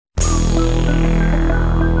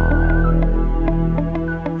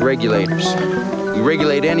Regulators. We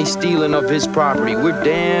regulate any stealing of his property. We're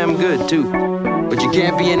damn good, too. But you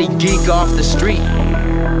can't be any geek off the street.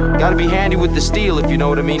 Gotta be handy with the steel, if you know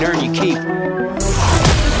what I mean. Earn your keep.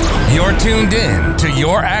 You're tuned in to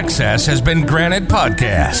Your Access Has Been Granted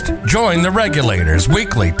podcast. Join the Regulators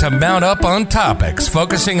weekly to mount up on topics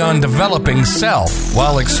focusing on developing self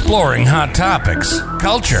while exploring hot topics,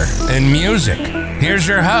 culture, and music. Here's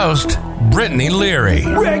your host, Brittany Leary.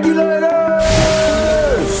 Regulators!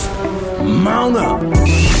 Mount up!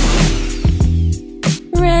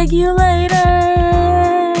 Regulators!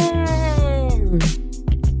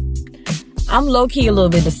 I'm low-key a little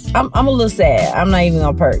bit, I'm a little sad. I'm not even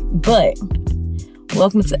gonna perk. But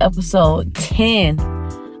welcome to episode 10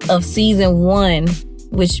 of season 1,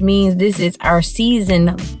 which means this is our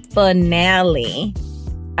season finale.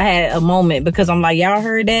 I had a moment because I'm like, y'all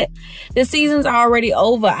heard that? The season's already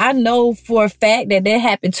over. I know for a fact that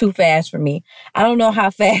happened too fast for me. I don't know how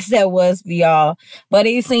fast that was for y'all, but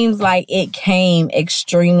it seems like it came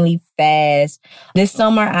extremely fast. This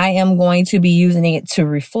summer, I am going to be using it to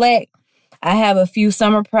reflect. I have a few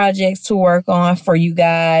summer projects to work on for you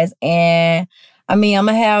guys. And I mean, I'm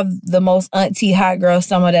going to have the most auntie hot girl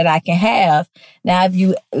summer that I can have. Now, if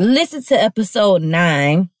you listen to episode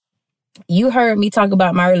 9, you heard me talk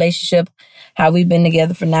about my relationship, how we've been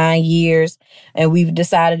together for 9 years. And we've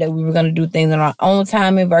decided that we were going to do things on our own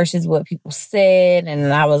timing versus what people said.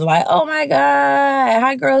 And I was like, oh my God,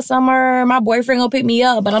 hot girl summer. My boyfriend going to pick me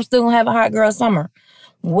up, but I'm still going to have a hot girl summer.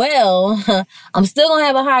 Well, I'm still going to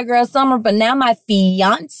have a hot girl summer, but now my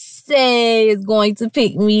fiance is going to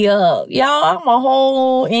pick me up. Y'all, I'm a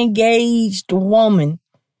whole engaged woman,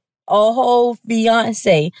 a whole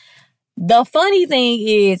fiance. The funny thing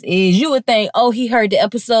is you would think, oh, he heard the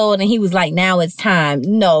episode and he was like, now it's time.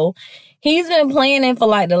 No, he's been planning for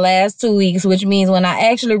like the last 2 weeks, which means when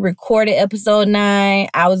I actually recorded episode 9,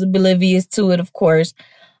 I was oblivious to it, of course.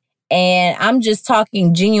 And I'm just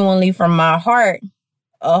talking genuinely from my heart.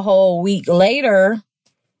 A whole week later,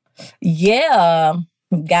 yeah,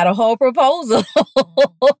 got a whole proposal.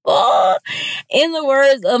 In the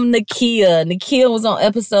words of Nakia was on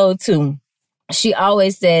episode 2. She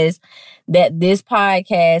always says that this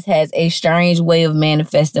podcast has a strange way of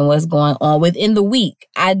manifesting what's going on within the week.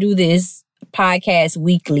 I do this podcast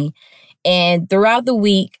weekly. And throughout the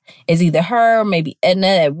week, it's either her, maybe Edna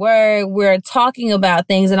at work. We're talking about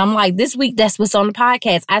things. And I'm like, this week, that's what's on the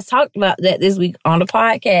podcast. I talked about that this week on the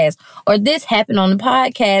podcast. Or this happened on the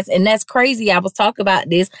podcast. And that's crazy. I was talking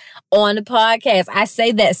about this on the podcast. I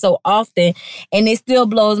say that so often. And it still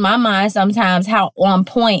blows my mind sometimes how on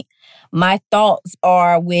point my thoughts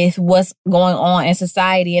are with what's going on in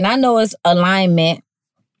society. And I know it's alignment,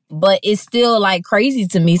 but it's still like crazy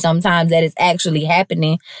to me sometimes that it's actually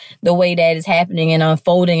happening the way that it's happening and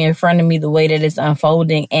unfolding in front of me the way that it's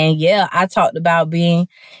unfolding. And yeah, I talked about being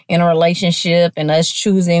in a relationship and us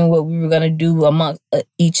choosing what we were going to do amongst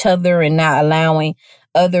each other and not allowing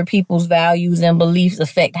other people's values and beliefs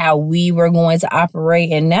affect how we were going to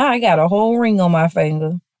operate. And now I got a whole ring on my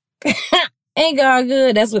finger. Ain't God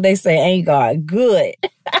good? That's what they say. Ain't God good?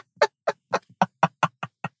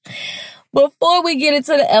 Before we get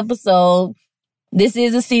into the episode, this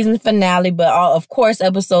is a season finale, but of course,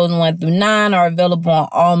 episodes 1 through 9 are available on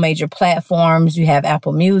all major platforms. You have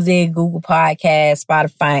Apple Music, Google Podcasts,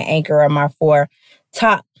 Spotify, and Anchor are my 4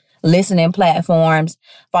 top listening platforms.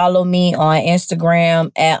 Follow me on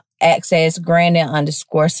Instagram at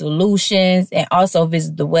accessgranted_solutions, and also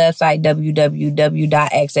visit the website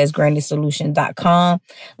www.accessgrantedsolutions.com.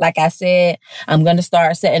 Like I said, I'm going to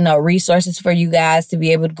start setting up resources for you guys to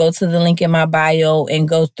be able to go to the link in my bio and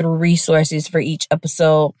go through resources for each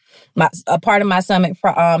episode. A part of my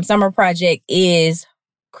summer project is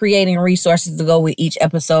creating resources to go with each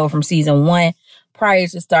episode from season 1 prior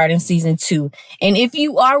to starting season 2. And if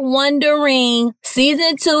you are wondering,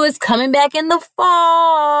 season 2 is coming back in the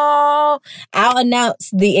fall. I'll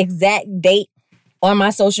announce the exact date on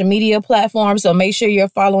my social media platform. So make sure you're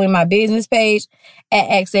following my business page at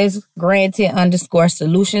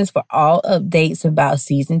accessgranted_solutions for all updates about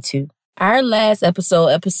season 2. Our last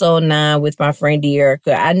episode 9 with my friend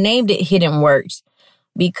De'Erica, I named it Hidden Works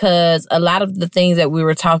because a lot of the things that we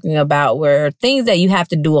were talking about were things that you have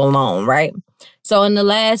to do alone, right? So in the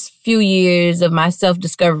last few years of my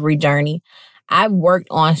self-discovery journey, I've worked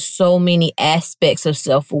on so many aspects of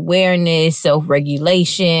self-awareness,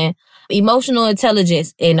 self-regulation, emotional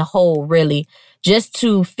intelligence in a whole, really, just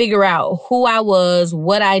to figure out who I was,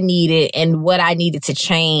 what I needed, and what I needed to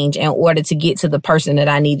change in order to get to the person that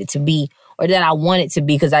I needed to be or that I wanted to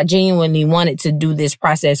be, because I genuinely wanted to do this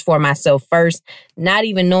process for myself first, not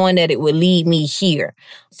even knowing that it would lead me here.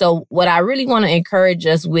 So what I really want to encourage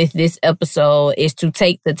us with this episode is to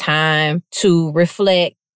take the time to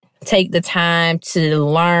reflect, take the time to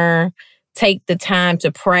learn, take the time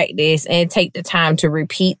to practice, and take the time to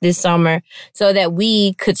repeat this summer so that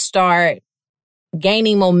we could start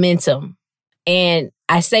gaining momentum. And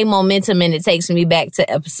I say momentum, and it takes me back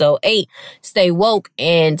to episode 8, Stay Woke,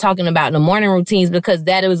 and talking about the morning routines, because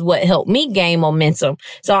that is what helped me gain momentum.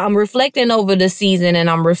 So I'm reflecting over the season, and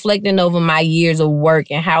I'm reflecting over my years of work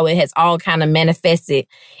and how it has all kind of manifested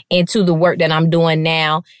into the work that I'm doing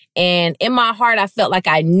now. And in my heart, I felt like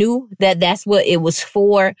I knew that that's what it was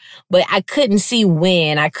for, but I couldn't see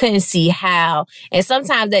when, I couldn't see how. And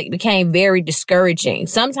sometimes that became very discouraging.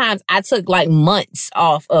 Sometimes I took like months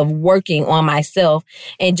off of working on myself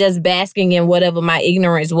and just basking in whatever my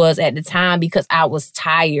ignorance was at the time, because I was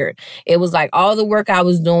tired. It was like all the work I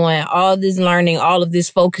was doing, all this learning, all of this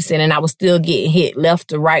focusing, and I was still getting hit left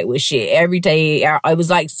to right with shit every day. It was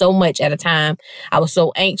like so much at a time. I was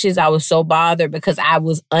so anxious. I was so bothered because I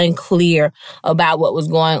was unclear about what was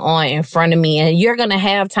going on in front of me. And you're going to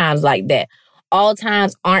have times like that. All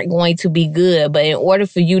times aren't going to be good, but in order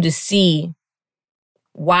for you to see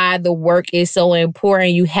why the work is so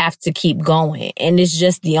important, you have to keep going. And it's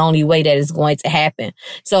just the only way that it's going to happen.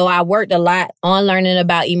 So I worked a lot on learning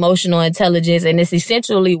about emotional intelligence, and it's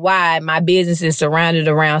essentially why my business is surrounded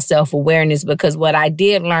around self-awareness, because what I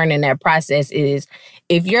did learn in that process is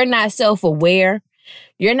if you're not self-aware,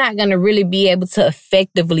 you're not going to really be able to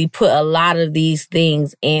effectively put a lot of these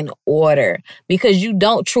things in order, because you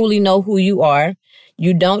don't truly know who you are.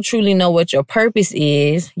 You don't truly know what your purpose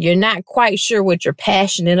is. You're not quite sure what you're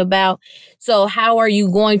passionate about. So how are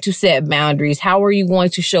you going to set boundaries? How are you going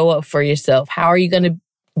to show up for yourself? How are you going to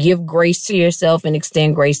give grace to yourself and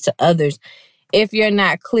extend grace to others if you're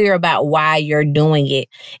not clear about why you're doing it?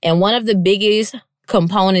 And one of the biggest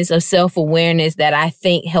components of self-awareness that I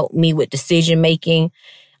think helped me with decision making,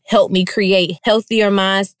 helped me create healthier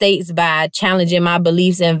mind states by challenging my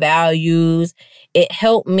beliefs and values. It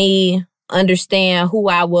helped me understand who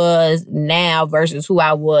I was now versus who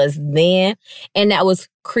I was then. And that was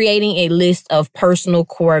creating a list of personal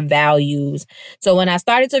core values. So when I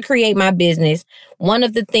started to create my business, one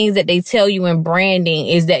of the things that they tell you in branding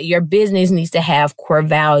is that your business needs to have core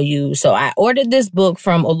values. So I ordered this book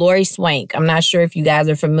from Olori Swank. I'm not sure if you guys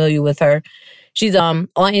are familiar with her. She's on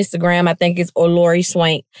Instagram. I think it's Olori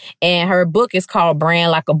Swank. And her book is called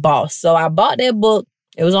Brand Like a Boss. So I bought that book.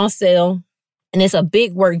 It was on sale. And it's a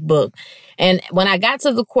big workbook. And when I got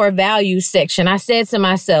to the core values section, I said to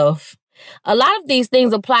myself, a lot of these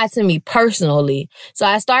things apply to me personally. So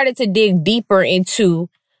I started to dig deeper into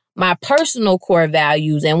my personal core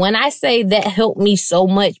values. And when I say that helped me so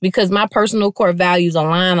much, because my personal core values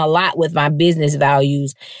align a lot with my business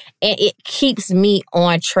values, and it keeps me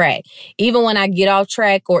on track. Even when I get off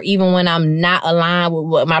track, or even when I'm not aligned with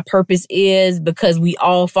what my purpose is, because we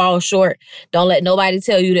all fall short. Don't let nobody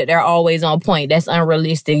tell you that they're always on point. That's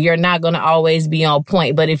unrealistic. You're not going to always be on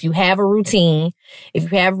point. But if you have a routine, if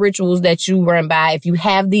you have rituals that you run by, if you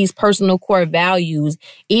have these personal core values,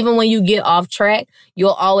 even when you get off track, you'll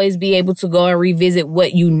always be able to go and revisit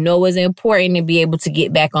what you know is important and be able to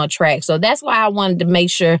get back on track. So that's why I wanted to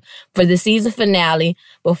make sure for the season finale,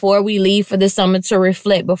 before we leave for the summer to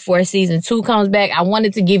reflect, before season 2 comes back, I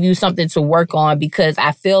wanted to give you something to work on, because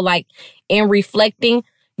I feel like in reflecting,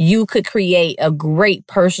 you could create a great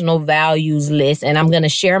personal values list. And I'm going to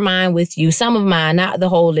share mine with you. Some of mine, not the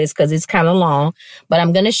whole list, because it's kind of long, but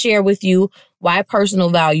I'm going to share with you why personal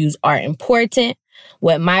values are important,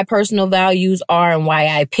 what my personal values are, and why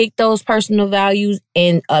I picked those personal values.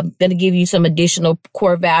 And I'm going to give you some additional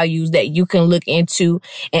core values that you can look into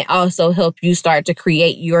and also help you start to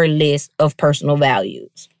create your list of personal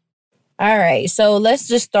values. All right, so let's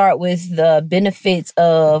just start with the benefits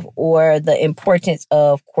of, or the importance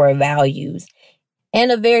of, core values.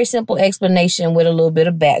 And a very simple explanation with a little bit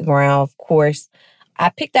of background, of course. I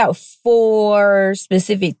picked out 4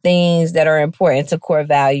 specific things that are important to core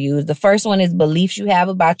values. The first one is beliefs you have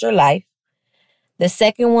about your life. The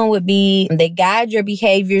second one would be they guide your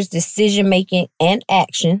behaviors, decision-making, and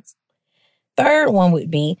actions. Third one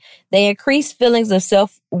would be they increase feelings of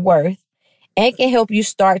self-worth and can help you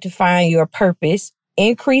start to find your purpose,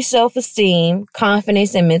 increase self-esteem,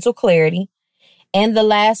 confidence, and mental clarity. And the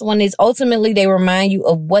last one is ultimately they remind you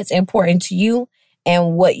of what's important to you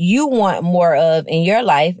and what you want more of in your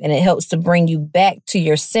life. And it helps to bring you back to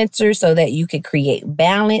your center so that you can create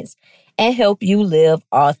balance and help you live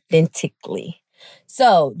authentically.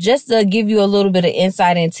 So just to give you a little bit of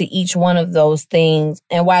insight into each one of those things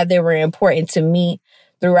and why they were important to me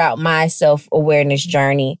throughout my self-awareness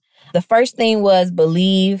journey. The first thing was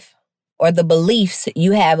believe, or the beliefs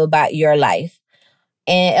you have about your life.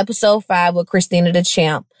 In episode 5 with Christina the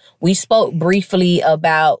Champ, we spoke briefly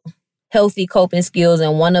about healthy coping skills.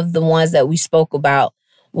 And one of the ones that we spoke about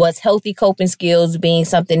was healthy coping skills being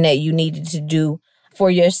something that you needed to do for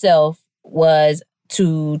yourself was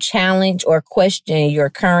to challenge or question your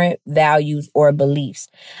current values or beliefs.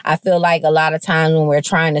 I feel like a lot of times when we're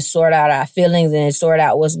trying to sort out our feelings and sort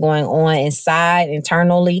out what's going on inside,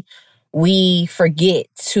 internally, we forget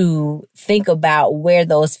to think about where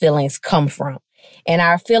those feelings come from. And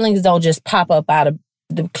our feelings don't just pop up out of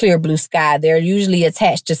the clear blue sky. They're usually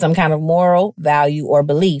attached to some kind of moral value or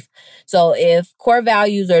belief. So if core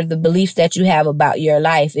values are the beliefs that you have about your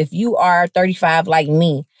life, if you are 35 like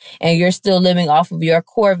me and you're still living off of your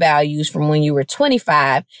core values from when you were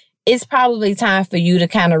 25, it's probably time for you to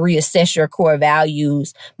kind of reassess your core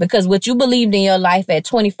values, because what you believed in your life at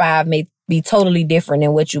 25 may be totally different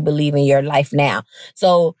than what you believe in your life now.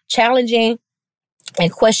 So challenging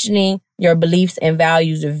and questioning your beliefs and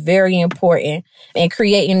values are very important, and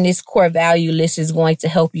creating this core value list is going to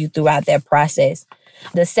help you throughout that process.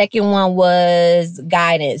 The second one was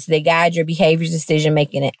guidance. They guide your behaviors, decision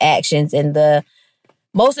making, and actions. And the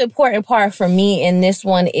most important part for me in this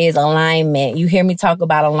one is alignment. You hear me talk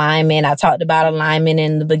about alignment. I talked about alignment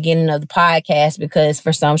in the beginning of the podcast because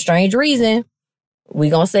for some strange reason, we're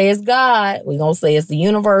going to say it's God. We're going to say it's the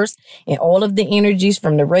universe and all of the energies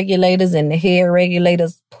from the regulators and the head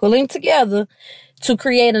regulators pulling together to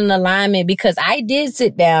create an alignment, because I did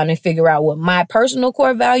sit down and figure out what my personal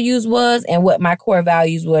core values was and what my core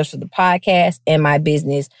values was for the podcast and my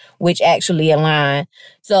business, which actually align.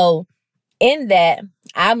 So in that,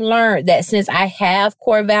 I've learned that since I have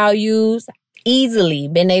core values, easily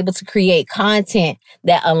been able to create content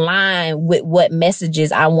that align with what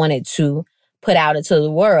messages I wanted to put out into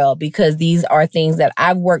the world, because these are things that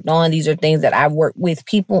I've worked on. These are things that I've worked with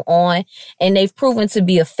people on, and they've proven to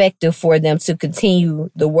be effective for them to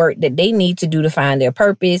continue the work that they need to do to find their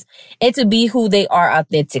purpose and to be who they are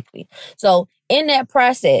authentically. So in that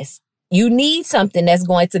process, you need something that's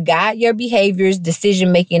going to guide your behaviors,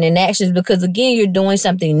 decision-making, and actions, because again, you're doing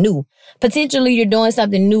something new. Potentially you're doing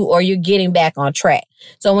something new, or you're getting back on track.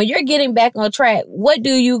 So when you're getting back on track, what do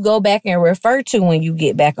you go back and refer to when you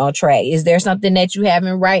get back on track? Is there something that you have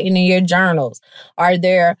in writing in your journals? Are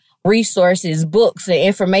there resources, books, or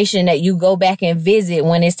information that you go back and visit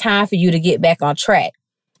when it's time for you to get back on track?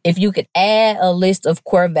 If you could add a list of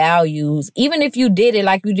core values, even if you did it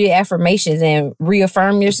like you did affirmations and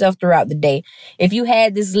reaffirm yourself throughout the day, if you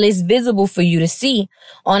had this list visible for you to see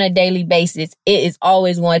on a daily basis, it is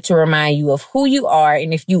always going to remind you of who you are.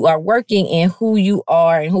 And if you are working in who you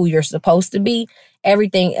are and who you're supposed to be,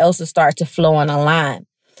 everything else will start to flow and align.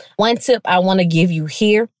 One tip I want to give you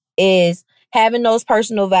here is having those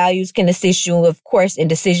personal values can assist you, of course, in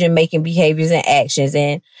decision-making behaviors and actions.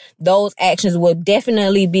 And those actions will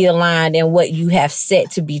definitely be aligned in what you have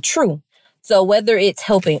set to be true. So whether it's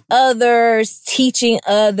helping others, teaching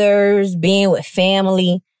others, being with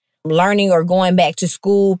family, learning or going back to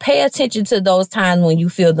school, pay attention to those times when you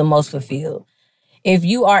feel the most fulfilled. If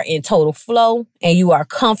you are in total flow and you are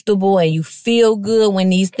comfortable and you feel good when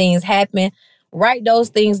these things happen, write those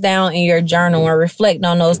things down in your journal and reflect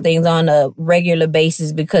on those things on a regular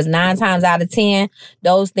basis, because 9 times out of 10,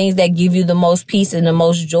 those things that give you the most peace and the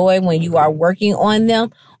most joy when you are working on them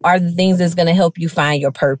are the things that's going to help you find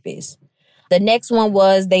your purpose. The next one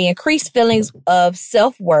was they increase feelings of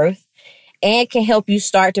self-worth and can help you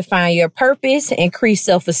start to find your purpose, increase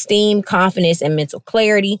self-esteem, confidence, and mental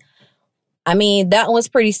clarity. I mean, that one's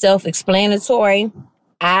pretty self-explanatory.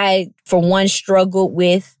 I, for one, struggled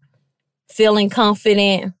with feeling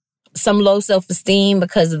confident, some low self-esteem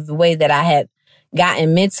because of the way that I had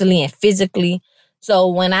gotten mentally and physically. So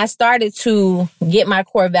when I started to get my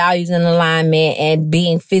core values in alignment and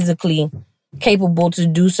being physically capable to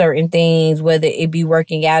do certain things, whether it be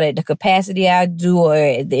working out at the capacity I do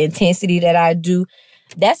or the intensity that I do,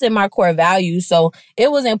 that's in my core values. So it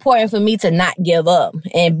was important for me to not give up,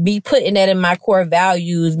 and be putting that in my core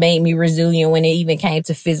values made me resilient when it even came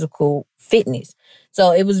to physical fitness.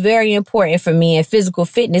 So it was very important for me, and physical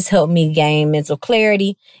fitness helped me gain mental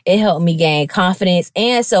clarity. It helped me gain confidence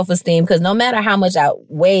and self-esteem, because no matter how much I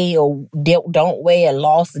weigh or don't weigh or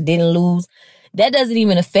lost or didn't lose, that doesn't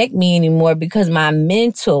even affect me anymore, because my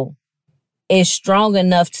mental is strong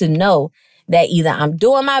enough to know that either I'm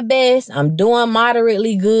doing my best, I'm doing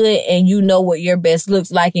moderately good, and you know what your best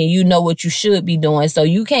looks like and you know what you should be doing. So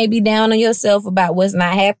you can't be down on yourself about what's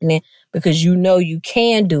not happening because you know you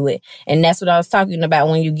can do it. And that's what I was talking about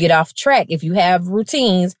when you get off track. If you have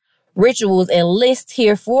routines, rituals, and lists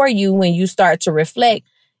here for you when you start to reflect,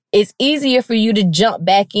 it's easier for you to jump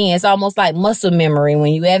back in. It's almost like muscle memory.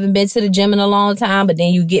 When you haven't been to the gym in a long time, but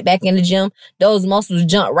then you get back in the gym, those muscles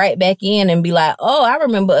jump right back in and be like, oh, I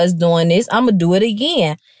remember us doing this. I'm going to do it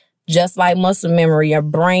again. Just like muscle memory, your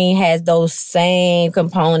brain has those same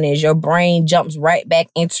components. Your brain jumps right back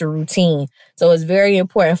into routine. So it's very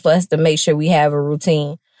important for us to make sure we have a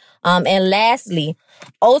routine. And lastly,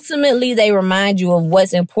 ultimately, they remind you of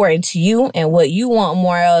what's important to you and what you want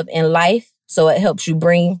more of in life. So it helps to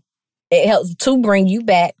bring you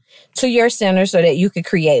back to your center so that you can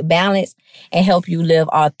create balance and help you live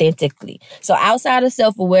authentically. So outside of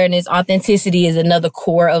self-awareness, authenticity is another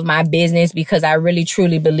core of my business because I really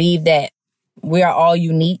truly believe that we are all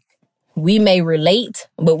unique. We may relate,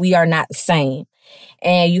 but we are not the same.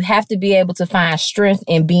 And you have to be able to find strength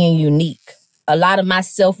in being unique. A lot of my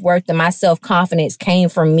self-worth and my self-confidence came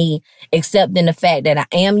from me accepting the fact that I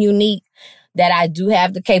am unique, that I do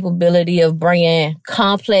have the capability of bringing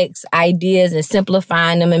complex ideas and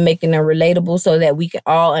simplifying them and making them relatable so that we can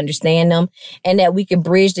all understand them and that we can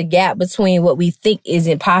bridge the gap between what we think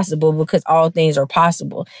isn't possible because all things are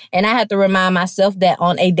possible. And I have to remind myself that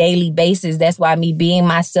on a daily basis. That's why me being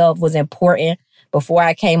myself was important before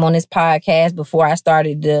I came on this podcast, before I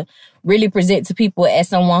started to really present to people as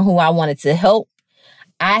someone who I wanted to help.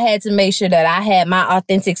 I had to make sure that I had my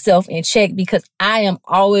authentic self in check because I am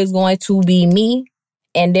always going to be me.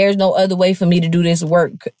 And there's no other way for me to do this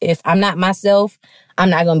work. If I'm not myself,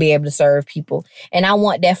 I'm not going to be able to serve people. And I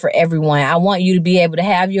want that for everyone. I want you to be able to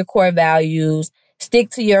have your core values,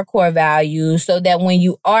 stick to your core values so that when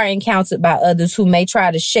you are encountered by others who may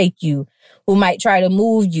try to shake you, who might try to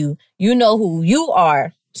move you, you know who you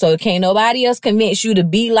are. So can't nobody else convince you to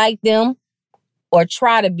be like them or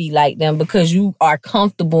try to be like them because you are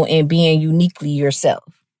comfortable in being uniquely yourself.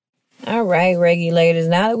 All right, regulators.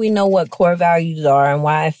 Now that we know what core values are and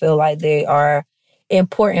why I feel like they are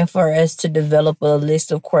important for us to develop a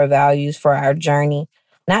list of core values for our journey,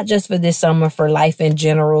 not just for this summer, for life in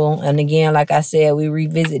general. And again, like I said, we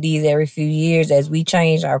revisit these every few years as we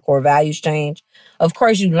change, our core values change. Of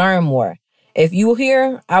course, you learn more. If you're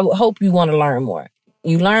here, I would hope you want to learn more.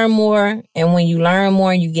 You learn more, and when you learn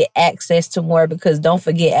more, you get access to more because don't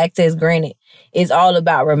forget, access granted is all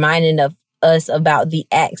about reminding us about the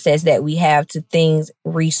access that we have to things,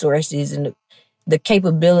 resources, and the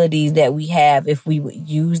capabilities that we have if we would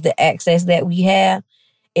use the access that we have.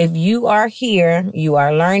 If you are here, you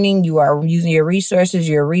are learning, you are using your resources,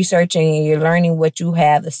 you're researching, and you're learning what you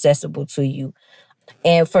have accessible to you.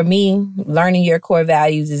 And for me, learning your core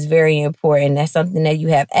values is very important. That's something that you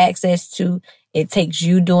have access to. It takes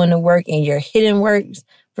you doing the work and your hidden works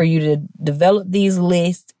for you to develop these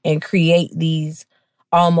lists and create these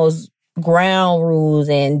almost ground rules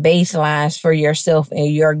and baselines for yourself and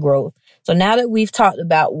your growth. So now that we've talked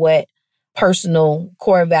about what personal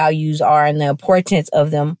core values are and the importance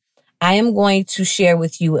of them, I am going to share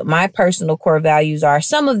with you what my personal core values are,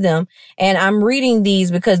 some of them. And I'm reading these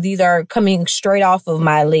because these are coming straight off of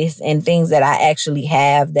my list and things that I actually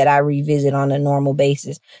have that I revisit on a normal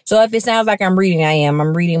basis. So if it sounds like I'm reading, I am.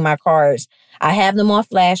 I'm reading my cards. I have them on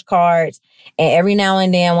flashcards. And every now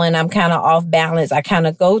and then when I'm kind of off balance, I kind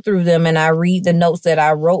of go through them and I read the notes that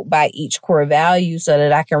I wrote by each core value so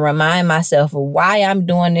that I can remind myself of why I'm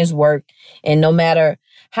doing this work. And no matter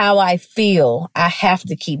how I feel, I have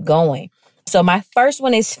to keep going. So my first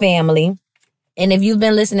one is family. And if you've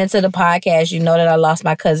been listening to the podcast, you know that I lost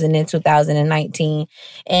my cousin in 2019.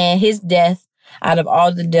 And his death, out of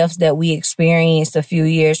all the deaths that we experienced a few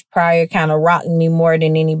years prior, kind of rocked me more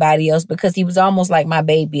than anybody else because he was almost like my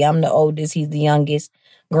baby. I'm the oldest. He's the youngest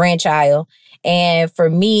grandchild. And for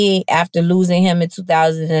me, after losing him in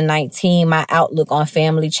 2019, my outlook on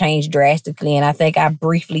family changed drastically. And I think I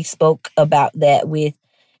briefly spoke about that with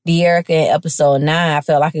De'Erica in episode 9. I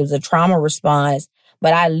felt like it was a trauma response,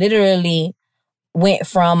 but I literally went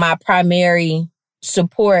from my primary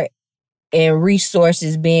support and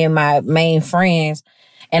resources being my main friends,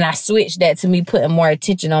 and I switched that to me putting more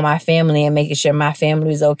attention on my family and making sure my family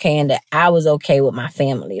was okay and that I was okay with my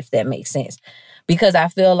family, if that makes sense. Because I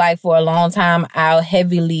feel like for a long time, I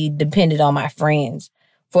heavily depended on my friends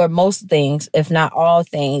for most things, if not all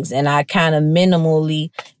things. And I kind of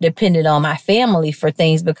minimally depended on my family for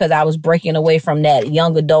things because I was breaking away from that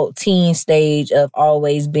young adult teen stage of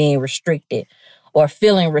always being restricted or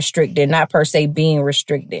feeling restricted, not per se being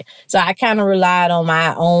restricted. So I kind of relied on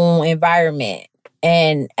my own environment.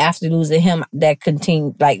 And after losing him, that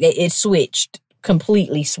continued, like it switched,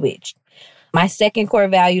 completely switched. My second core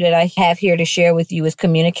value that I have here to share with you is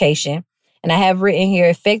communication. And I have written here,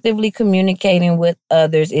 effectively communicating with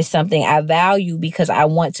others is something I value because I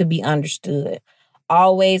want to be understood.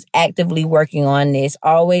 Always actively working on this,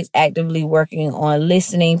 always actively working on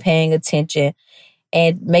listening, paying attention,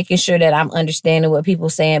 and making sure that I'm understanding what people are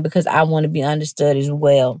saying because I want to be understood as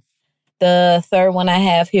well. The third one I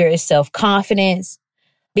have here is self-confidence.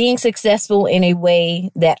 Being successful in a way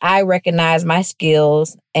that I recognize my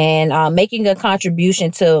skills and making a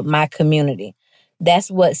contribution to my community. That's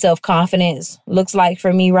what self-confidence looks like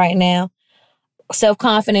for me right now.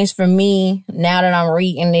 Self-confidence for me, now that I'm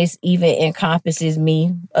reading this, even encompasses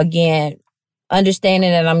me, again,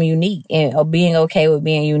 understanding that I'm unique and being okay with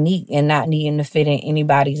being unique and not needing to fit in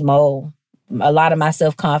anybody's mold. A lot of my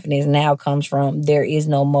self-confidence now comes from there is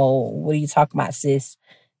no mold. What are you talking about, sis?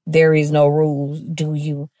 There is no rules. Do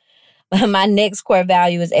you? My next core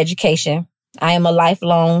value is education. I am a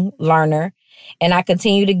lifelong learner, and I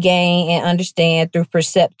continue to gain and understand through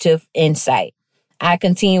perceptive insight. I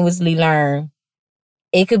continuously learn.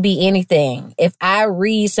 It could be anything. If I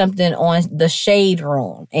read something on the Shade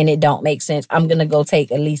Room and it don't make sense, I'm going to go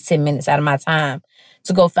take at least 10 minutes out of my time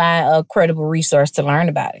to go find a credible resource to learn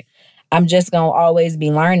about it. I'm just going to always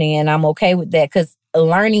be learning, and I'm okay with that because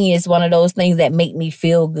learning is one of those things that make me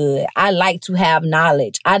feel good. I like to have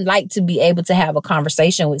knowledge. I like to be able to have a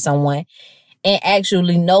conversation with someone and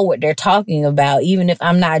actually know what they're talking about, even if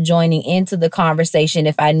I'm not joining into the conversation.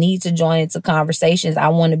 If I need to join into conversations, I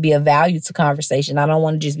want to be of value to conversation. I don't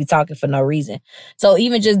want to just be talking for no reason. So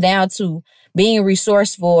even just down to being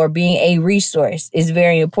resourceful or being a resource is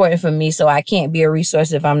very important for me. So I can't be a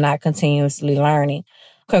resource if I'm not continuously learning.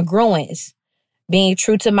 Congruence, being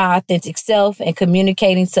true to my authentic self and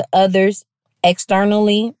communicating to others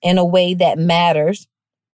externally in a way that matters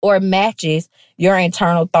or matches your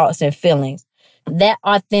internal thoughts and feelings. That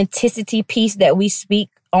authenticity piece that we speak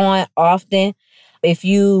on often, if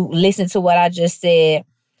you listen to what I just said,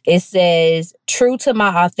 it says true to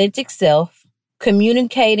my authentic self,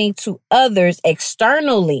 communicating to others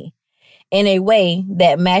externally in a way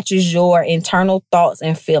that matches your internal thoughts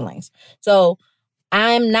and feelings. So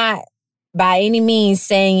I'm not by any means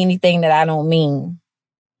saying anything that I don't mean.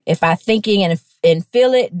 If I thinking and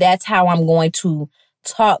feel it, that's how I'm going to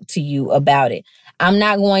talk to you about it. I'm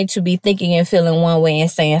not going to be thinking and feeling one way and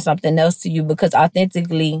saying something else to you because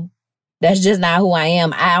authentically, that's just not who I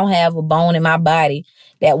am. I don't have a bone in my body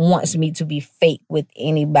that wants me to be fake with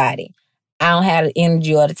anybody. I don't have the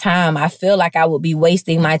energy or the time. I feel like I would be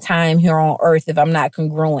wasting my time here on earth if I'm not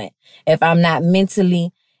congruent, if I'm not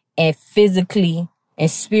mentally and physically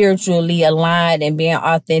and spiritually aligned and being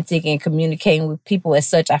authentic and communicating with people as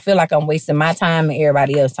such. I feel like I'm wasting my time and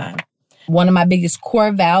everybody else's time. One of my biggest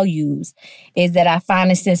core values is that I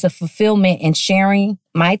find a sense of fulfillment in sharing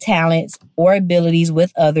my talents or abilities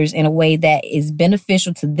with others in a way that is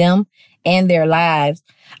beneficial to them and their lives.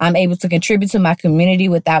 I'm able to contribute to my community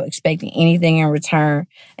without expecting anything in return.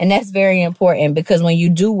 And that's very important because when you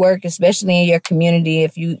do work, especially in your community,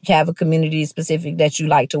 if you have a community specific that you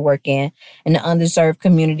like to work in the underserved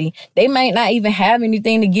community, they might not even have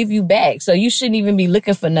anything to give you back. So you shouldn't even be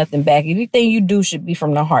looking for nothing back. Anything you do should be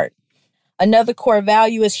from the heart. Another core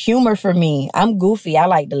value is humor for me. I'm goofy. I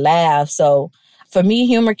like to laugh. So for me,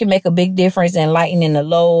 humor can make a big difference in lightening the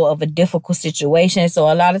load of a difficult situation.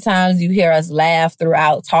 So a lot of times you hear us laugh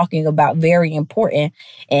throughout talking about very important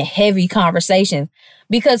and heavy conversations.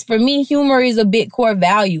 Because for me, humor is a big core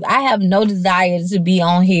value. I have no desire to be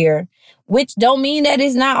on here, which don't mean that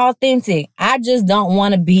it's not authentic. I just don't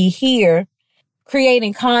want to be here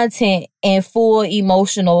creating content and full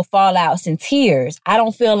emotional fallouts and tears. I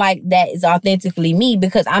don't feel like that is authentically me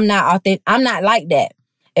because I'm not authentic. I'm not like that.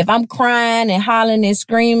 If I'm crying and hollering and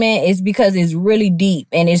screaming, it's because it's really deep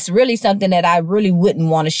and it's really something that I really wouldn't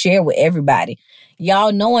want to share with everybody.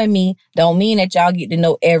 Y'all knowing me don't mean that y'all get to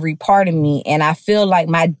know every part of me. And I feel like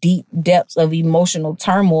my deep depths of emotional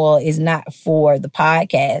turmoil is not for the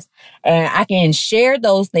podcast. And I can share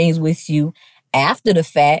those things with you after the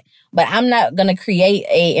fact, but I'm not going to create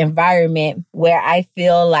an environment where I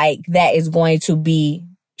feel like that is going to be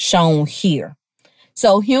shown here.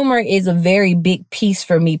 So humor is a very big piece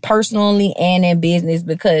for me personally and in business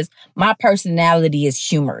because my personality is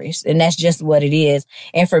humorous and that's just what it is.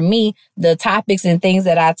 And for me, the topics and things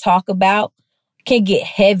that I talk about can get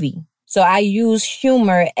heavy. So I use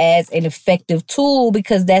humor as an effective tool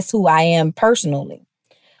because that's who I am personally.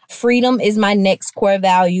 Freedom is my next core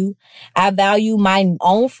value. I value my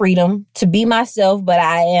own freedom to be myself, but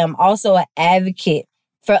I am also an advocate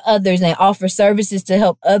for others and offer services to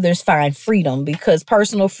help others find freedom, because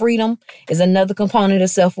personal freedom is another component of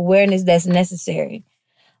self-awareness that's necessary.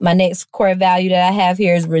 My next core value that I have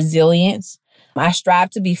here is resilience. I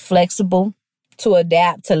strive to be flexible, to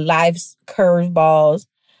adapt to life's curveballs.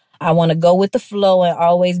 I want to go with the flow and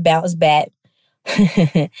always bounce back.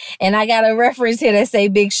 And I got a reference here that say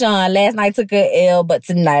Big Sean, last night took a L, but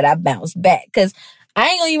tonight I bounced back. Because I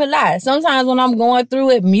ain't gonna even lie. Sometimes when I'm going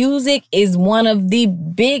through it, music is one of the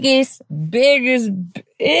biggest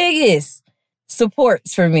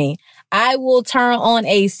supports for me. I will turn on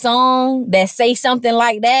a song that say something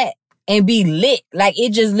like that and be lit. Like,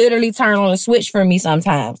 it just literally turns on a switch for me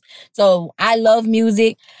sometimes. So I love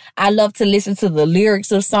music. I love to listen to the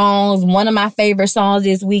lyrics of songs. One of my favorite songs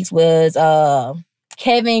this week was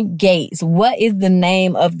Kevin Gates. What is the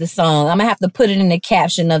name of the song? I'm going to have to put it in the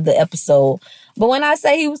caption of the episode. But when I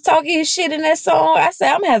say he was talking his shit in that song, I say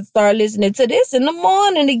I'm going to have to start listening to this in the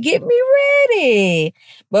morning to get me ready.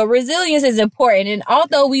 But resilience is important. And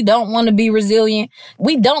although we don't want to be resilient,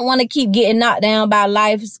 we don't want to keep getting knocked down by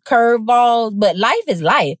life's curveballs. But life is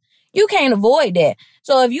life. You can't avoid that.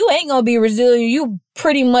 So if you ain't going to be resilient, you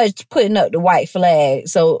pretty much putting up the white flag.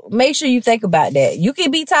 So make sure you think about that. You can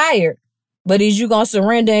be tired, but is you going to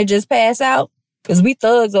surrender and just pass out? Because we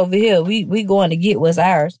thugs over here. We going to get what's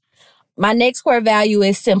ours. My next core value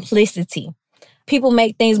is simplicity. People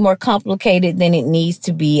make things more complicated than it needs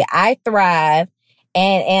to be. I thrive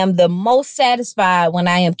and am the most satisfied when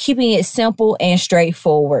I am keeping it simple and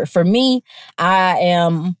straightforward. For me, I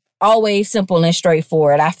am always simple and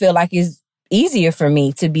straightforward. I feel like it's easier for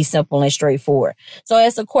me to be simple and straightforward. So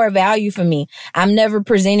it's a core value for me. I'm never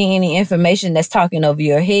presenting any information that's talking over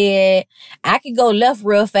your head. I could go left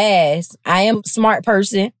real fast. I am a smart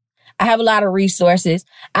person. I have a lot of resources.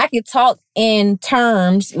 I could talk in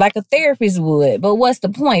terms like a therapist would. But what's the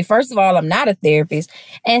point? First of all, I'm not a therapist.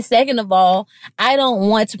 And second of all, I don't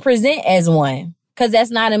want to present as one, because that's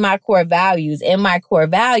not in my core values. In my core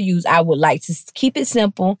values, I would like to keep it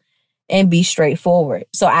simple and be straightforward.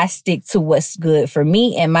 So I stick to what's good for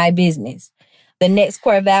me and my business. The next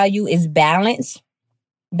core value is balance.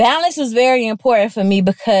 Balance is very important for me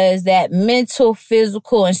because that mental,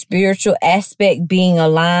 physical, and spiritual aspect being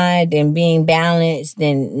aligned and being balanced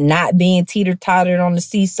and not being teeter-tottered on the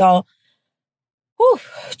seesaw. Whew,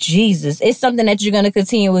 Jesus. It's something that you're going to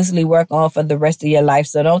continuously work on for the rest of your life.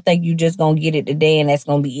 So don't think you just going to get it today and that's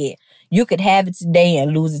going to be it. You could have it today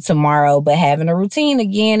and lose it tomorrow, but having a routine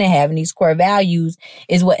again and having these core values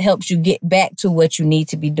is what helps you get back to what you need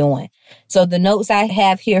to be doing. So the notes I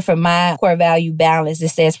have here for my core value balance, it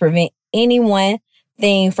says prevent any one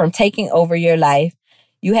thing from taking over your life.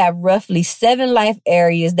 You have roughly 7 life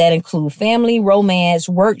areas that include family, romance,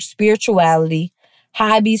 work, spirituality,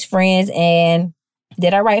 hobbies, friends, and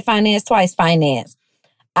did I write finance twice? Finance.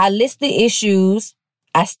 I list the issues.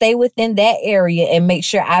 I stay within that area and make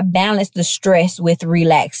sure I balance the stress with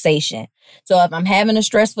relaxation. So if I'm having a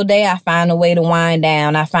stressful day, I find a way to wind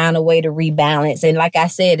down. I find a way to rebalance. And like I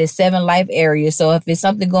said, it's 7 life areas. So if it's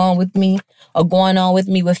something going with me or going on with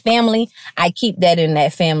me with family, I keep that in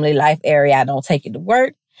that family life area. I don't take it to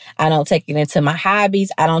work. I don't take it into my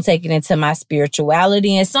hobbies. I don't take it into my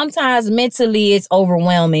spirituality. And sometimes mentally it's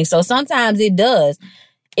overwhelming. So sometimes it does.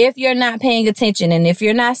 If you're not paying attention and if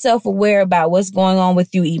you're not self-aware about what's going on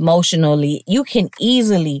with you emotionally, you can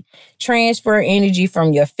easily transfer energy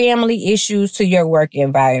from your family issues to your work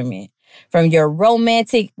environment, from your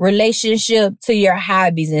romantic relationship to your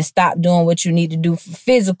hobbies, and stop doing what you need to do for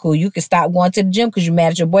physical. You can stop going to the gym because you're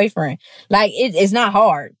mad at your boyfriend. Like, it's not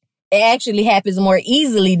hard. It actually happens more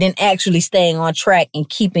easily than actually staying on track and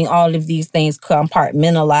keeping all of these things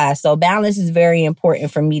compartmentalized. So balance is very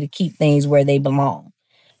important for me to keep things where they belong.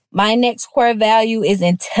 My next core value is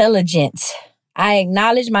intelligence. I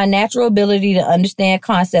acknowledge my natural ability to understand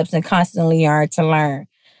concepts and constantly yearn to learn.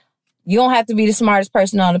 You don't have to be the smartest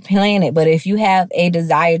person on the planet, but if you have a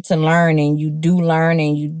desire to learn and you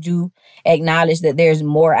do acknowledge that there's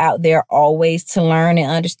more out there always to learn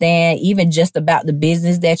and understand, even just about the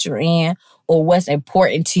business that you're in or what's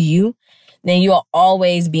important to you, then you'll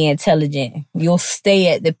always be intelligent. You'll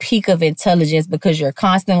stay at the peak of intelligence because you're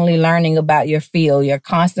constantly learning about your field. You're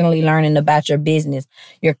constantly learning about your business.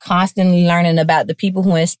 You're constantly learning about the people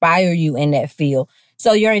who inspire you in that field.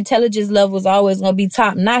 So your intelligence level is always going to be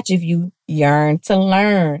top notch if you yearn to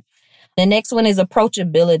learn. The next one is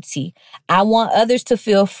approachability. I want others to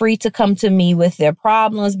feel free to come to me with their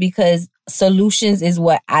problems because solutions is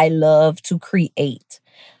what I love to create.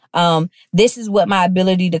 This is what my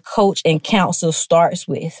ability to coach and counsel starts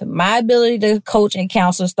with. My ability to coach and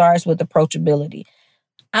counsel starts with approachability.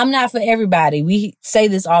 I'm not for everybody. We say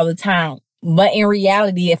this all the time. But in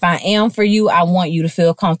reality, if I am for you, I want you to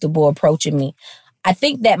feel comfortable approaching me. I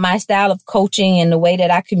think that my style of coaching and the way that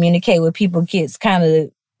I communicate with people gets kind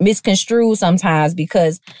of misconstrued sometimes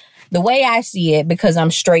because the way I see it, because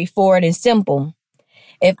I'm straightforward and simple,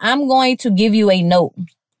 if I'm going to give you a note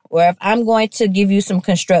or if I'm going to give you some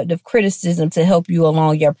constructive criticism to help you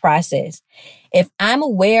along your process, if I'm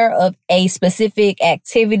aware of a specific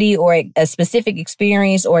activity or a specific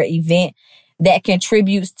experience or event that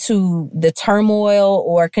contributes to the turmoil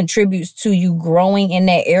or contributes to you growing in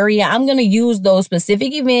that area, I'm going to use those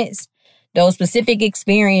specific events, those specific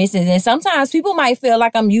experiences. And sometimes people might feel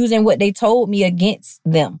like I'm using what they told me against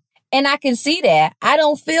them. And I can see that. I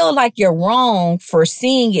don't feel like you're wrong for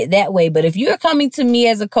seeing it that way. But if you're coming to me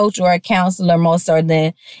as a coach or a counselor, more so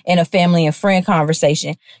than in a family and friend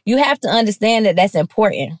conversation, you have to understand that that's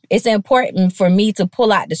important. It's important for me to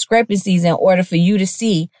pull out discrepancies in order for you to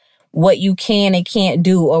see what you can and can't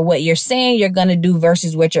do, or what you're saying you're going to do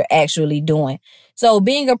versus what you're actually doing. So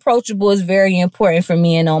being approachable is very important for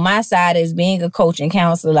me. And on my side, as being a coach and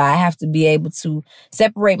counselor, I have to be able to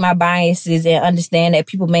separate my biases and understand that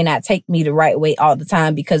people may not take me the right way all the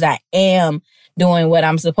time because I am doing what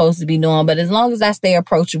I'm supposed to be doing. But as long as I stay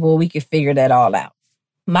approachable, we can figure that all out.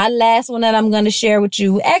 My last one that I'm going to share with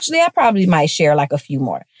you, actually, I probably might share like a few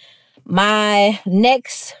more. My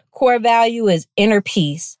next core value is inner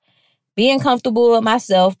peace. Being comfortable with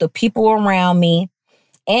myself, the people around me,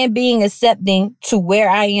 and being accepting to where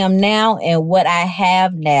I am now and what I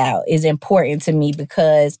have now is important to me,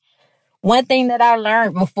 because one thing that I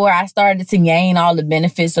learned before I started to gain all the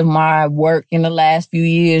benefits of my work in the last few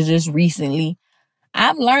years, just recently,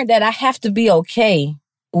 I've learned that I have to be okay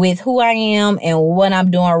with who I am and what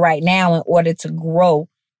I'm doing right now in order to grow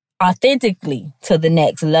authentically to the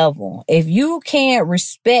next level. If you can't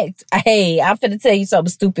respect, hey, I'm finna tell you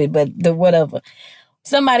something stupid, but whatever.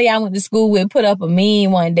 Somebody I went to school with put up a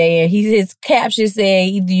meme one day, and his caption said,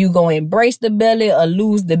 either you gonna embrace the belly or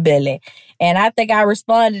lose the belly. And I think I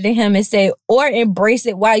responded to him and said, or embrace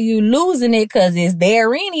it while you losing it, because it's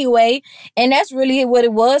there anyway. And that's really what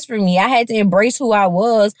it was for me. I had to embrace who I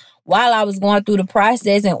was while I was going through the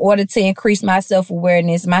process in order to increase my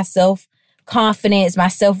self-awareness, my self-confidence, my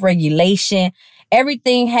self-regulation.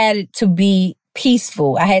 Everything had to be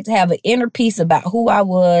peaceful. I had to have an inner peace about who I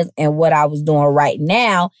was and what I was doing right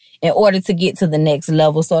now in order to get to the next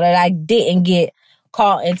level, so that I didn't get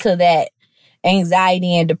caught into that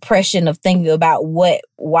anxiety and depression of thinking about what,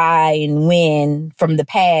 why, and when from the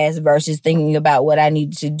past versus thinking about what I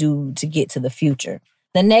needed to do to get to the future.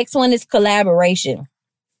 The next one is collaboration.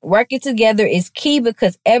 Working together is key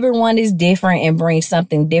because everyone is different and brings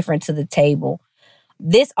something different to the table.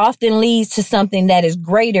 This often leads to something that is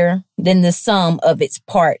greater than the sum of its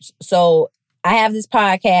parts. So I have this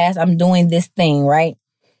podcast. I'm doing this thing, right?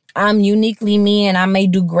 I'm uniquely me, and I may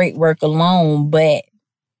do great work alone. But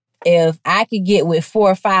if I could get with 4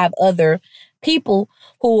 or 5 other people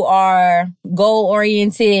who are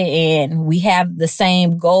goal-oriented and we have the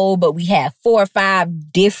same goal, but we have 4 or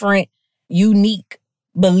 5 different, unique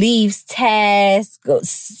beliefs, tasks,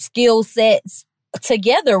 skill sets,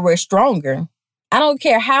 together we're stronger. I don't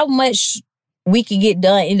care how much we can get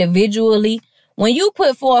done individually. When you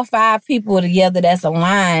put 4 or 5 people together that's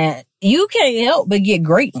aligned, you can't help but get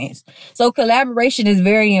greatness. So collaboration is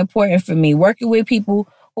very important for me. Working with people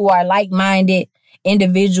who are like-minded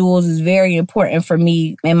individuals is very important for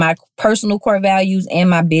me in my personal core values and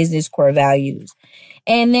my business core values.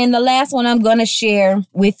 And then the last one I'm going to share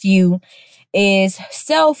with you is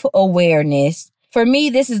self-awareness. For me,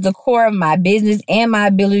 this is the core of my business and my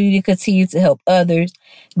ability to continue to help others.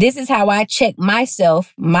 This is how I check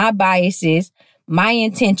myself, my biases, my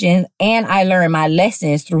intentions, and I learn my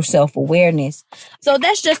lessons through self-awareness. So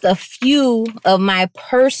that's just a few of my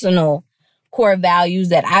personal core values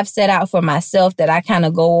that I've set out for myself that I kind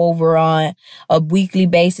of go over on a weekly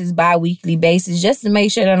basis, bi-weekly basis, just to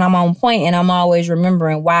make sure that I'm on point and I'm always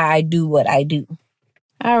remembering why I do what I do.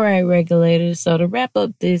 All right, regulators. So to wrap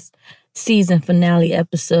up this season finale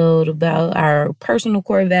episode about our personal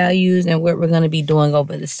core values and what we're going to be doing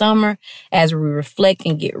over the summer as we reflect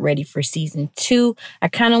and get ready for season 2, I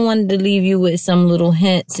kind of wanted to leave you with some little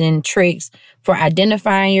hints and tricks for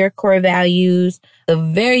identifying your core values. The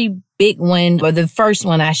very big one, or the first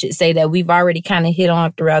one, I should say, that we've already kind of hit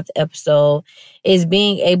on throughout the episode is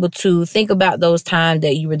being able to think about those times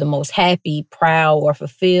that you were the most happy, proud, or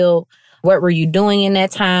fulfilled. What were you doing in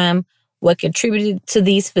that time? What contributed to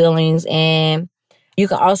these feelings? And you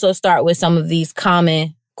can also start with some of these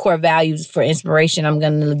common core values for inspiration. I'm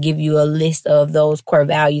going to give you a list of those core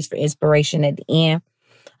values for inspiration at the end.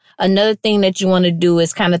 Another thing that you want to do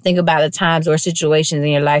is kind of think about the times or situations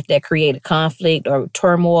in your life that created conflict or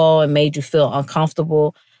turmoil and made you feel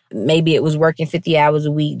uncomfortable. Maybe it was working 50 hours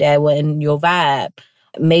a week that wasn't your vibe.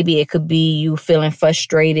 Maybe it could be you feeling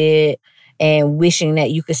frustrated and wishing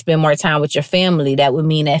that you could spend more time with your family. That would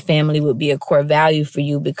mean that family would be a core value for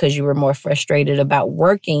you because you were more frustrated about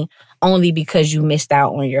working only because you missed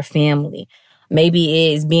out on your family.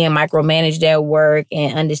 Maybe it's being micromanaged at work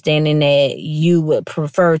and understanding that you would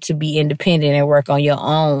prefer to be independent and work on your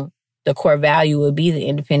own. The core value would be the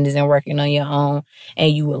independence and working on your own.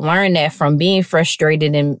 And you would learn that from being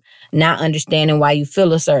frustrated and not understanding why you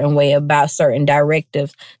feel a certain way about certain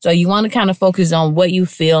directives. So you want to kind of focus on what you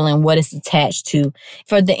feel and what it's attached to.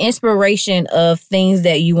 For the inspiration of things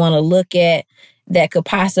that you want to look at that could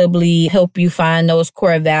possibly help you find those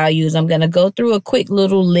core values, I'm going to go through a quick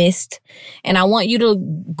little list, and I want you to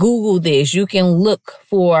Google this. You can look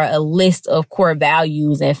for a list of core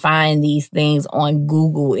values and find these things on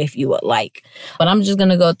Google if you would like. But I'm just going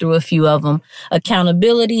to go through a few of them.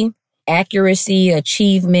 Accountability, accuracy,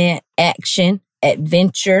 achievement, action,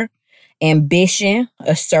 adventure, ambition,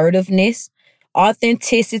 assertiveness,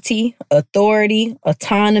 authenticity, authority,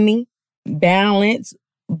 autonomy, balance,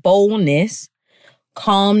 boldness,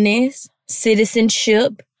 calmness,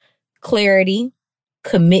 citizenship, clarity,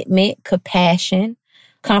 commitment, compassion,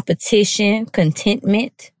 competition,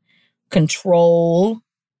 contentment, control,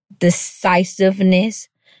 decisiveness,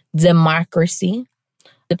 democracy.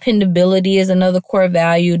 Dependability is another core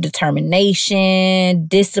value. Determination,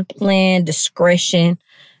 discipline, discretion,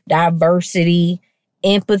 diversity,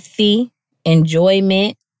 empathy,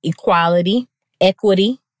 enjoyment, equality,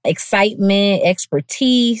 equity, excitement,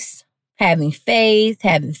 expertise, having faith,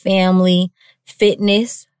 having family,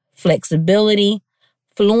 fitness, flexibility,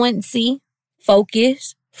 fluency,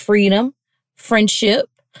 focus, freedom, friendship,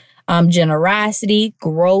 generosity,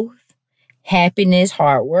 growth, happiness,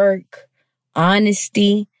 hard work,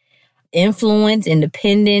 honesty, influence,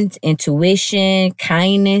 independence, intuition,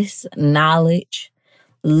 kindness, knowledge,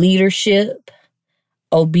 leadership,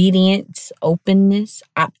 obedience, openness,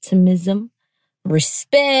 optimism,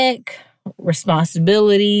 respect,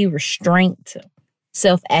 responsibility, restraint,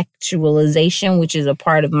 self-actualization, which is a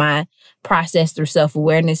part of my process through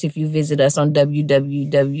self-awareness. If you visit us on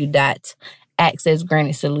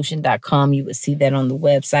www.accessgrantedsolution.com, you would see that on the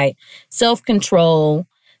website. Self-control,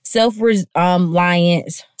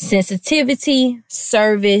 self-reliance, sensitivity,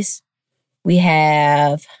 service. We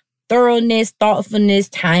have thoroughness, thoughtfulness,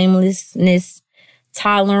 timelessness,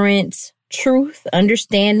 tolerance, truth,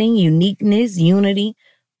 understanding, uniqueness, unity,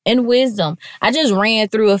 and wisdom. I just ran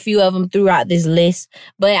through a few of them throughout this list,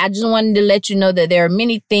 but I just wanted to let you know that there are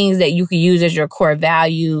many things that you can use as your core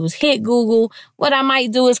values. Hit Google. What I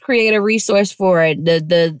might do is create a resource for it.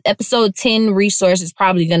 The episode 10 resource is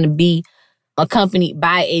probably going to be accompanied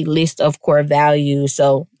by a list of core values.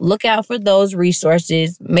 So look out for those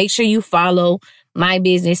resources. Make sure you follow my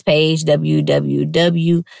business page, that's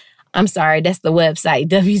the website,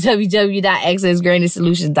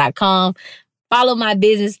 www.accessgrantedsolutions.com. Follow my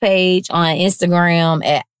business page on Instagram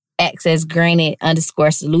at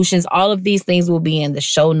accessgranted_solutions. All of these things will be in the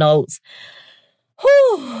show notes.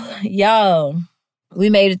 Whew, y'all, we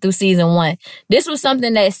made it through season 1. This was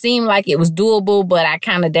something that seemed like it was doable, but I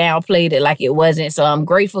kind of downplayed it like it wasn't. So I'm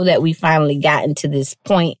grateful that we finally gotten to this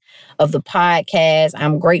point of the podcast.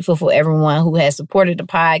 I'm grateful for everyone who has supported the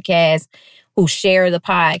podcast, who share the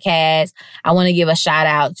podcast. I want to give a shout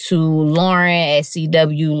out to Lauren at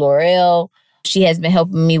CW Laurel. She has been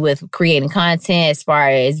helping me with creating content as far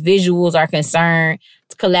as visuals are concerned.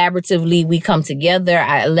 Collaboratively, we come together.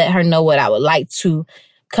 I let her know what I would like to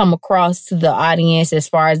come across to the audience as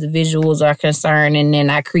far as the visuals are concerned. And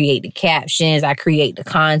then I create the captions. I create the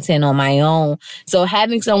content on my own. So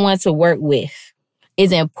having someone to work with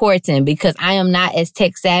is important because I am not as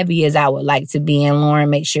tech savvy as I would like to be. And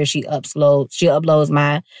Lauren makes sure she uploads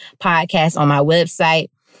my podcast on my website.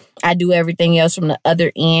 I do everything else from the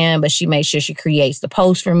other end, but she makes sure she creates the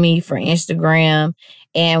post for me for Instagram.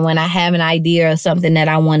 And when I have an idea or something that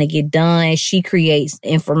I want to get done, she creates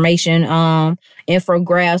information,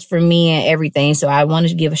 infographics for me and everything. So I want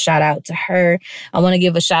to give a shout out to her. I want to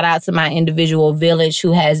give a shout out to my individual village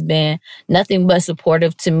who has been nothing but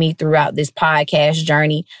supportive to me throughout this podcast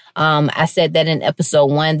journey. I said that in episode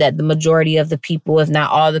 1 that the majority of the people, if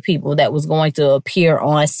not all the people that was going to appear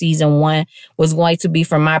on season 1 was going to be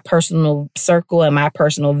from my personal circle and my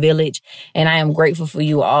personal village. And I am grateful for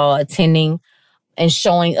you all attending and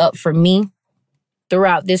showing up for me.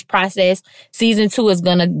 throughout this process. Season 2 is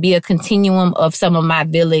going to be a continuum of some of my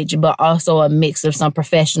village, but also a mix of some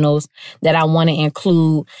professionals that I want to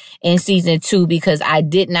include in season 2, because I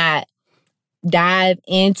did not dive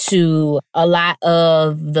into a lot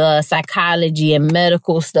of the psychology and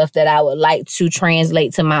medical stuff that I would like to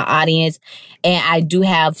translate to my audience. And I do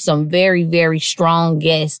have some very, very strong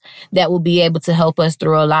guests that will be able to help us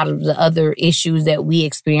through a lot of the other issues that we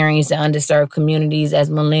experience in underserved communities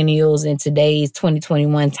as millennials in today's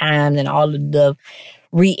 2021 times, and all of the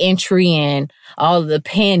re-entry and all of the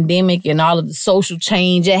pandemic and all of the social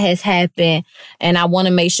change that has happened. And I want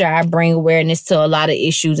to make sure I bring awareness to a lot of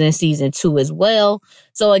issues in season 2 as well.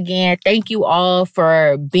 So again, thank you all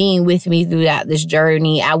for being with me throughout this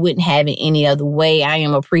journey. I wouldn't have it any other way. I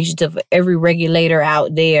am appreciative of every regulator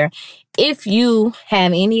out there. If you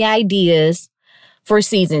have any ideas for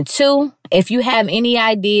season 2, if you have any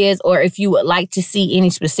ideas, or if you would like to see any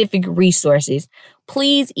specific resources,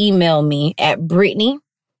 please email me at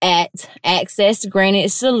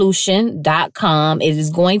Brittany@accessgrantedsolution.com. It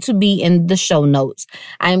is going to be in the show notes.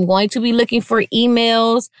 I am going to be looking for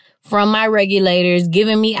emails from my regulators,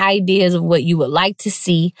 giving me ideas of what you would like to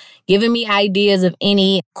see, giving me ideas of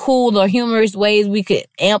any cool or humorous ways we could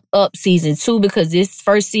amp up season 2, because this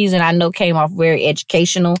first season I know came off very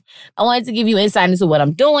educational. I wanted to give you insight into what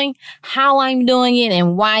I'm doing, how I'm doing it,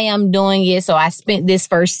 and why I'm doing it. So I spent this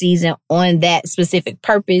first season on that specific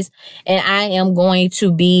purpose, and I am going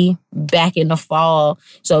to be back in the fall.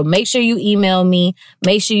 So make sure you email me.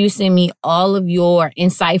 Make sure you send me all of your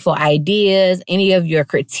insightful ideas, any of your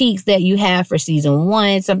critiques that you have for season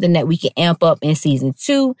 1, something that we can amp up in season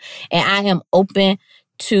 2. And I am open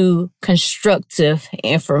to constructive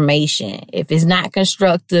information. If it's not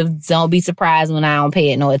constructive, don't be surprised when I don't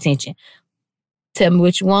pay it no attention. Tell me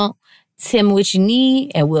what you want, tell me what you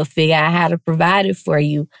need, and we'll figure out how to provide it for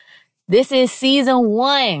you. This is season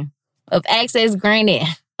 1 of Access Granted.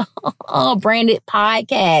 Branded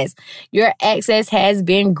podcast. Your access has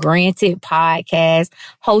been granted podcast,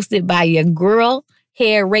 hosted by your girl,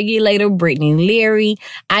 hair regulator Brittany Leary.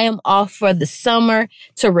 I am off for the summer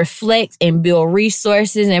to reflect and build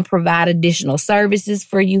resources and provide additional services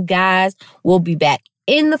for you guys. We'll be back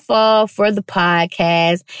in the fall for the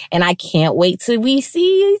podcast, and I can't wait till we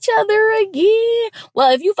see each other again.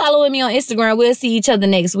 Well, if you following me on Instagram, we'll see each other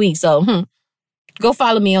next week. So, go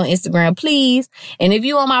follow me on Instagram, please. And if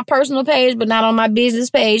you on my personal page, but not on my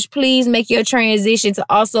business page, please make your transition to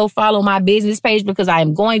also follow my business page, because I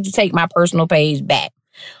am going to take my personal page back.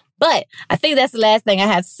 But I think that's the last thing I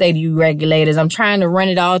have to say to you regulators. I'm trying to run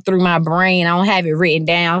it all through my brain. I don't have it written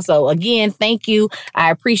down. So again, thank you.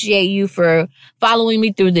 I appreciate you for following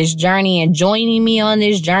me through this journey and joining me on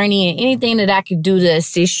this journey, and anything that I could do to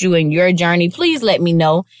assist you in your journey, please let me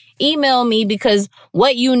know. Email me, because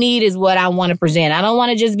what you need is what I want to present. I don't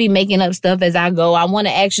want to just be making up stuff as I go. I want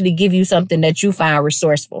to actually give you something that you find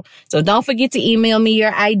resourceful. So don't forget to email me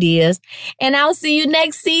your ideas, and I'll see you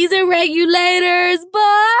next season, regulators.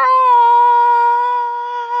 Bye.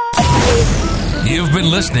 You've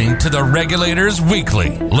been listening to the Regulators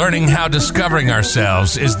Weekly, learning how discovering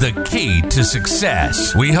ourselves is the key to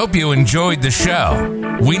success. We hope you enjoyed the show.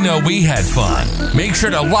 We know we had fun. Make sure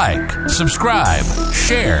to like, subscribe,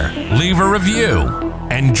 share, leave a review,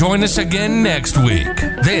 and join us again next week.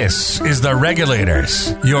 This is the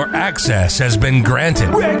Regulators. Your access has been granted.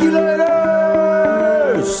 Regulators!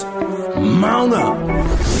 Mount up!